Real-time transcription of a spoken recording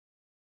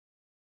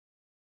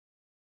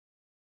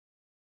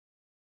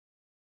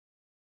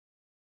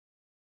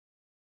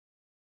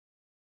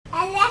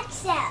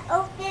shall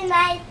open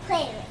my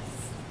playlist.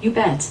 You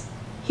bet.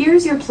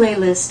 Here's your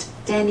playlist,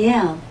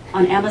 Danielle,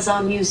 on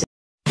Amazon Music.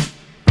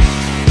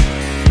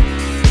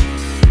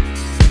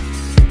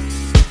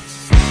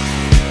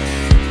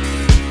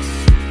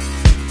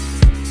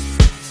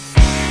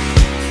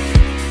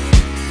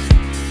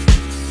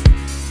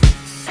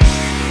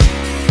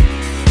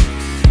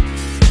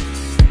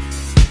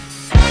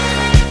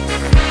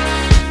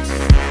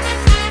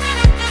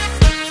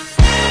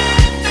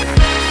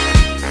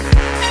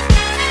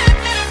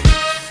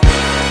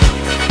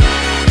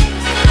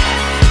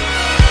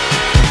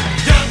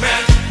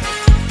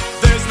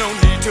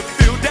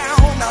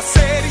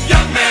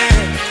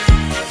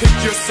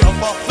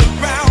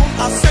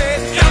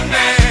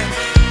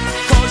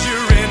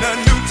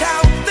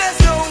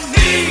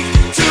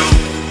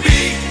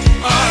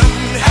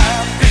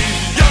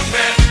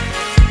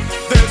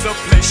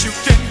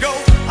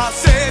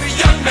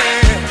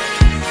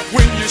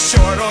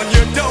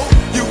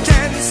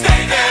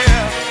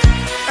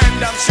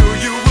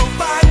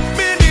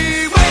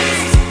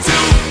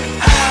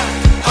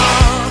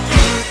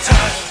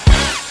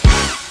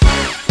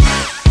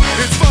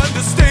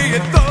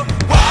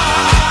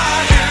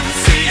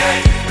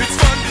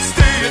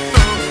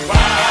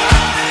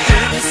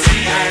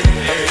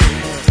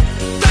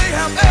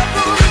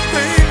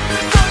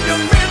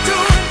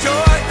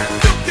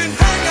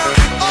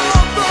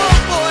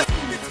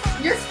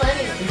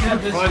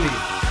 Funny.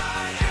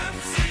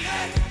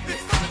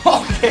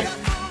 Okay.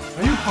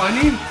 Are you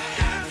funny?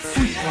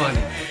 Who's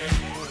funny?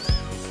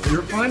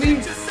 You're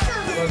funny?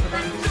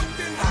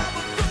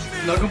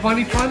 Snuggle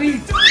Bunny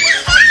funny?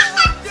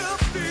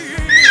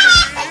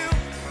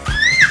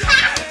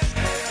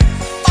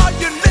 Are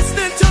you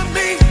listening to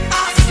me? I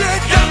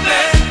said, young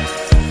man.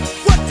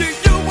 What do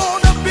you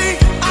wanna be?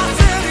 I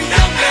said,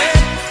 young man.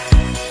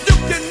 You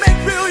can make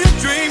real your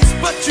dreams,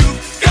 but you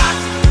got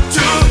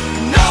to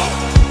know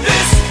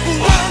this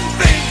one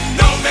thing.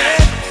 No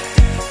man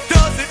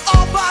does it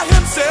all by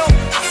himself.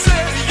 I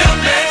said, young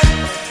man,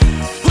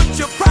 put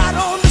your pride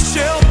on the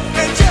shelf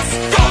and just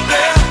go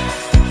there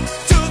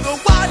to the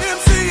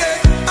YMCA.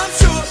 I'm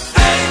sure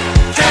they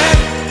can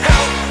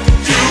help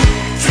you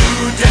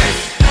today.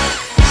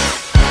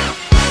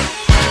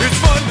 It's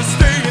fun to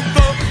stay at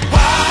the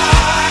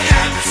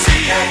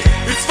YMCA.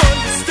 It's fun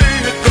to stay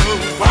at the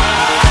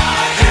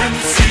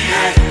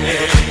YMCA.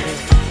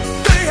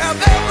 They have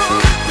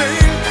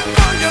everything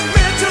for young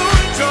men to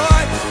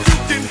enjoy. You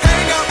can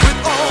hang out with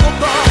all the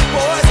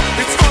boys.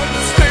 It's fun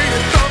to stay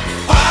at the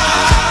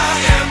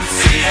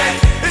YMCA.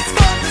 It's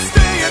fun to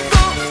stay at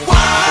the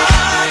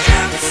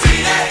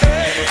YMCA.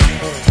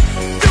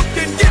 You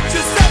can get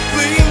yourself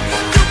clean.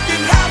 You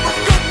can have a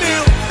good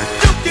meal.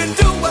 You can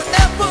do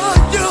whatever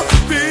you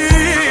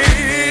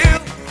feel.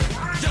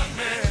 Young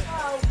man,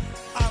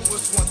 I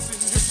was once in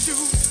your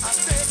shoes. I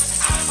said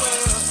I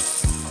was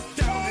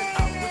down and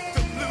out with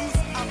the blues.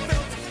 I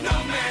felt no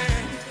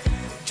man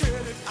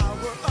cared if I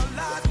were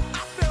alive.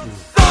 I felt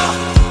the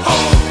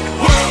whole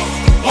world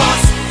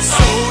was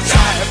so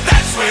tired.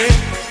 That's when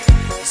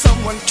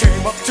someone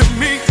came up to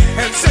me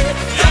and said,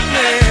 young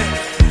man,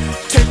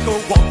 take a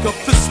walk up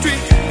the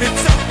street.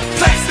 It's a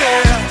place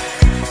there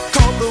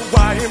called the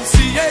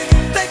YMCA.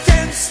 They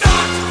can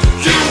start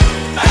you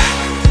back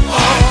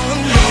on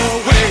your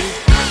way.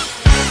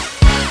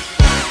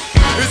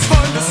 It's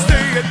fun to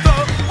stay at the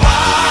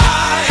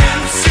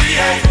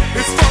YMCA.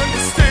 It's fun to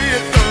stay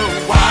at the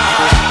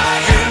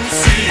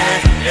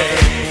YMCA.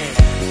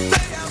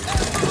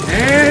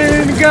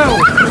 And go!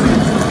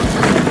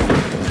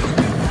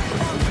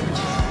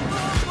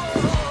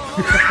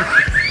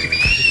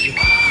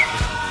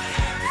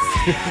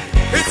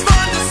 It's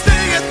fun to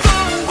stay at the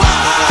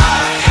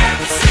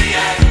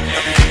YMCA.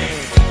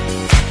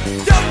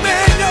 Young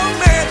man,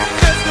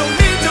 there's no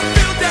need to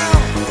feel down.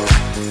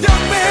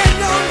 Young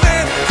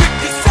man, pick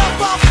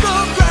yourself off the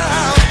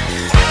ground.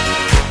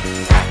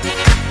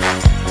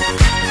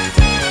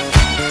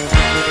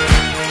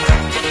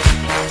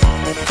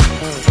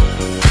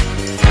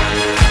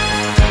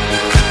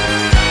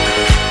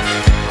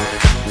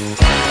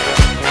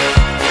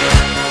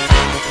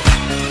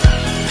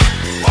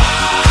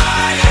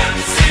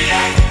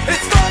 YMCA.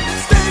 It's fun to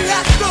stay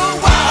at the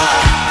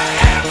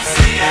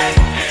YMCA.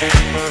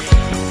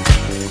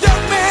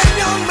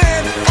 Young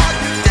man, are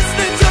you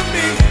listening to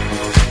me?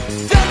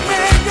 Young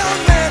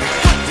man,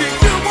 what do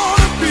you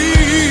wanna be?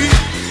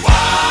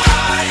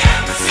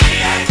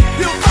 YMCA.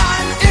 You'll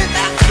find it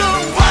at the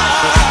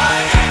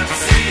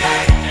YMCA.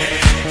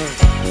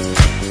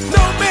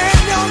 No man,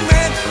 young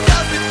man,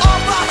 does it all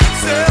by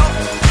himself.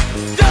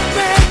 Young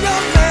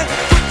man,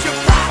 put your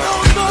pride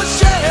on the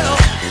shelf.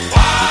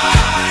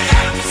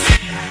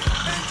 YMCA.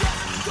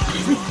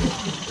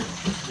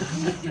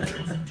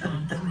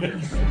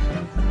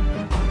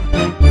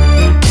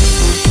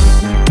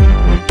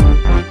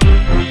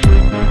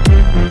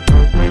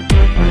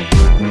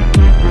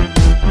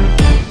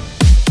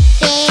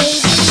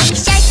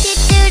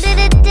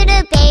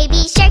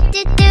 Baby shark,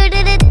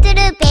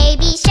 do-do-do-do-do,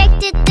 baby shark,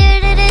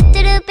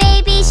 do-do-do-do-do,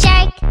 baby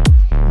shark.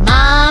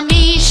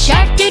 Mommy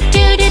shark, do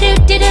do do do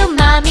do do.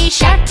 mommy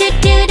shark, do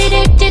do do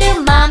do do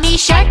do. Mommy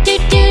shark, do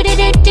do do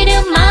do do do.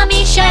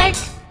 Mommy shark.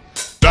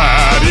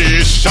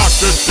 Daddy shark,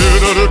 do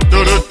do do do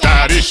do.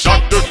 Daddy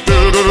shark, do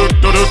do do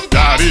do do.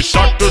 Daddy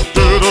shark, do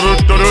do do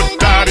do do.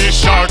 Daddy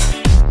shark.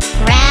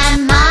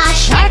 Grandma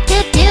shark, do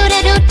do do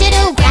do do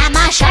do.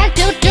 Grandma shark,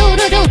 do do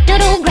do do do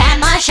do.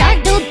 Grandma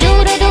shark, do do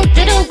do do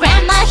do do.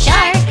 Grandma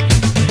shark.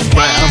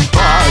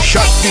 Grandpa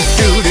shark, do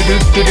do do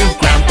do do.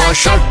 Grandpa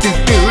shark, do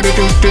do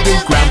do do do.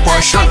 Grandpa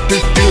shark, do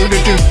do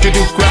do do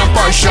do.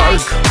 Grandpa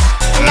shark.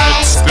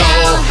 Let's go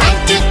hunt,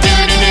 do do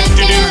do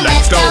do do.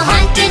 Let's go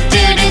hunt, do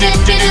do do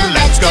do do.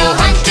 Let's go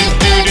hunt, do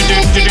do do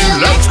do do.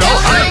 Let's go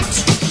hunt.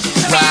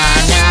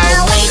 Run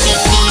away, do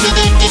do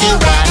do do do.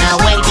 Run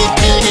away, do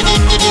do do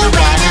do do.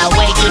 Run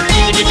away, do do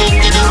do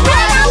do do.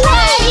 Run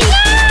away.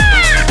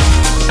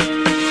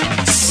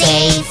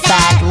 Safe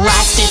at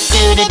last, do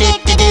do do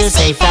do do.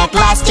 Safe at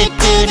last, do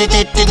do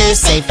do do do.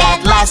 Safe at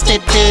last, do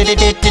do do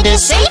do do.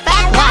 Safe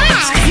at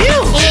last.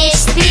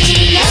 It's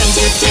the end,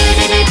 do do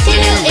do do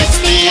do. It's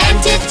the end,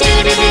 do do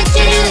do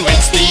do do.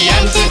 It's the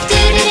end, do do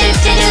do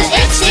do do.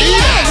 It's the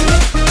end.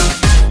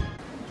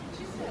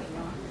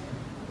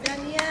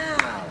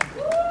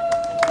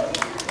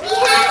 We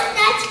have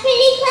such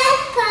pretty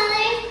class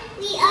colors,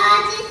 we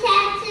all just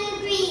have to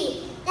agree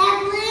that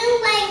blue and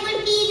white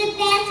would be the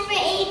best for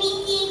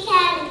ABC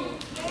Academy.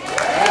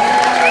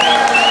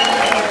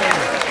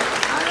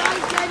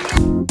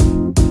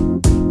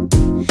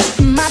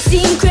 Might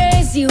seem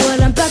crazy what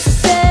I'm about to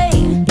say.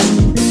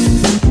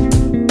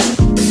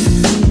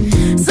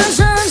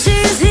 Sunshine,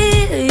 she's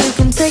here, you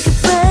can take a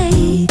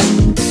break.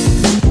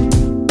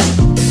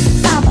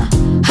 I'm a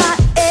hot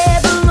air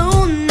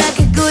balloon, I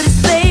could go to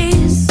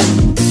space.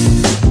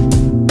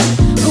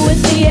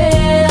 With the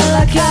air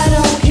like I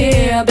don't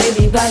care,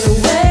 baby, by the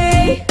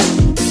way.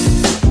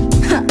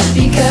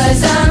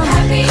 Because I'm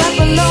happy. Clap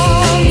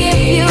along if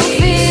you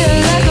feel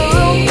like a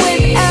room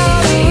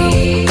without a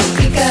roof.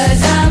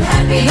 Because I'm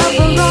happy. Clap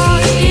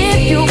along if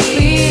you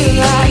feel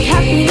like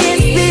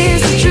happiness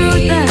is the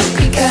truth.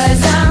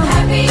 Because I'm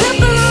happy. Clap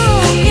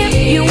along if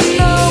you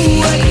know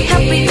what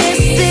happiness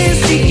is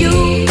to you.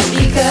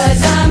 Because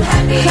I'm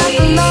happy. Clap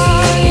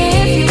along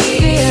if you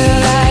feel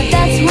like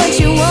that's what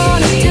you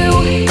wanna do.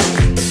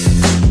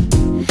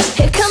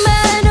 Here come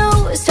man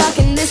who's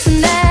talking this and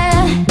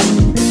that.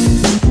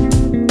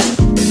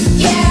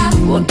 Yeah,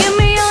 well give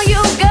me all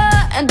you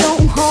got and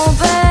don't hold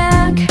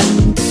back.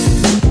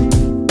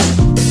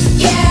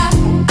 Yeah,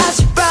 I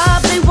should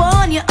probably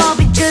warn you, I'll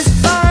be just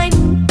fine.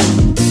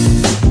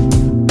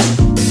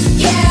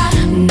 Yeah,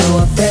 no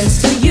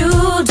offense to you,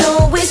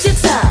 don't waste your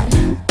time.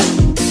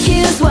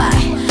 Here's why.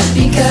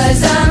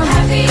 Because I'm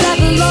happy. Clap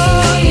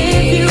along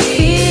if you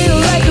feel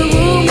like a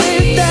room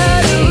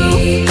without a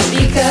roof.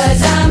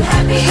 Because I'm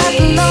happy. Clap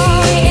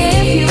along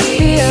if you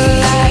feel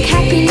like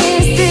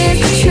happiness is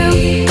the truth.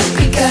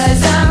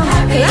 Because I'm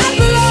happy. Clap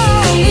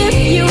along if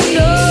you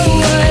know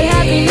what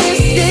happiness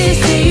is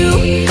to you.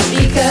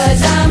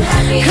 Because I'm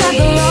happy. Clap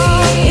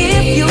along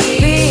if you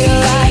feel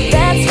like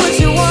that's what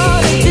you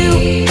wanna do.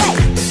 Hey,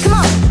 come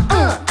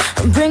on,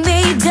 bring me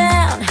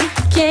down.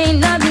 Can't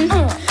nothing,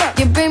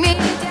 you bring me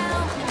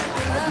down.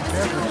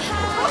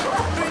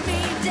 Bring me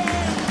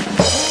down.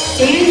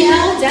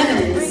 Danielle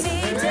Devins.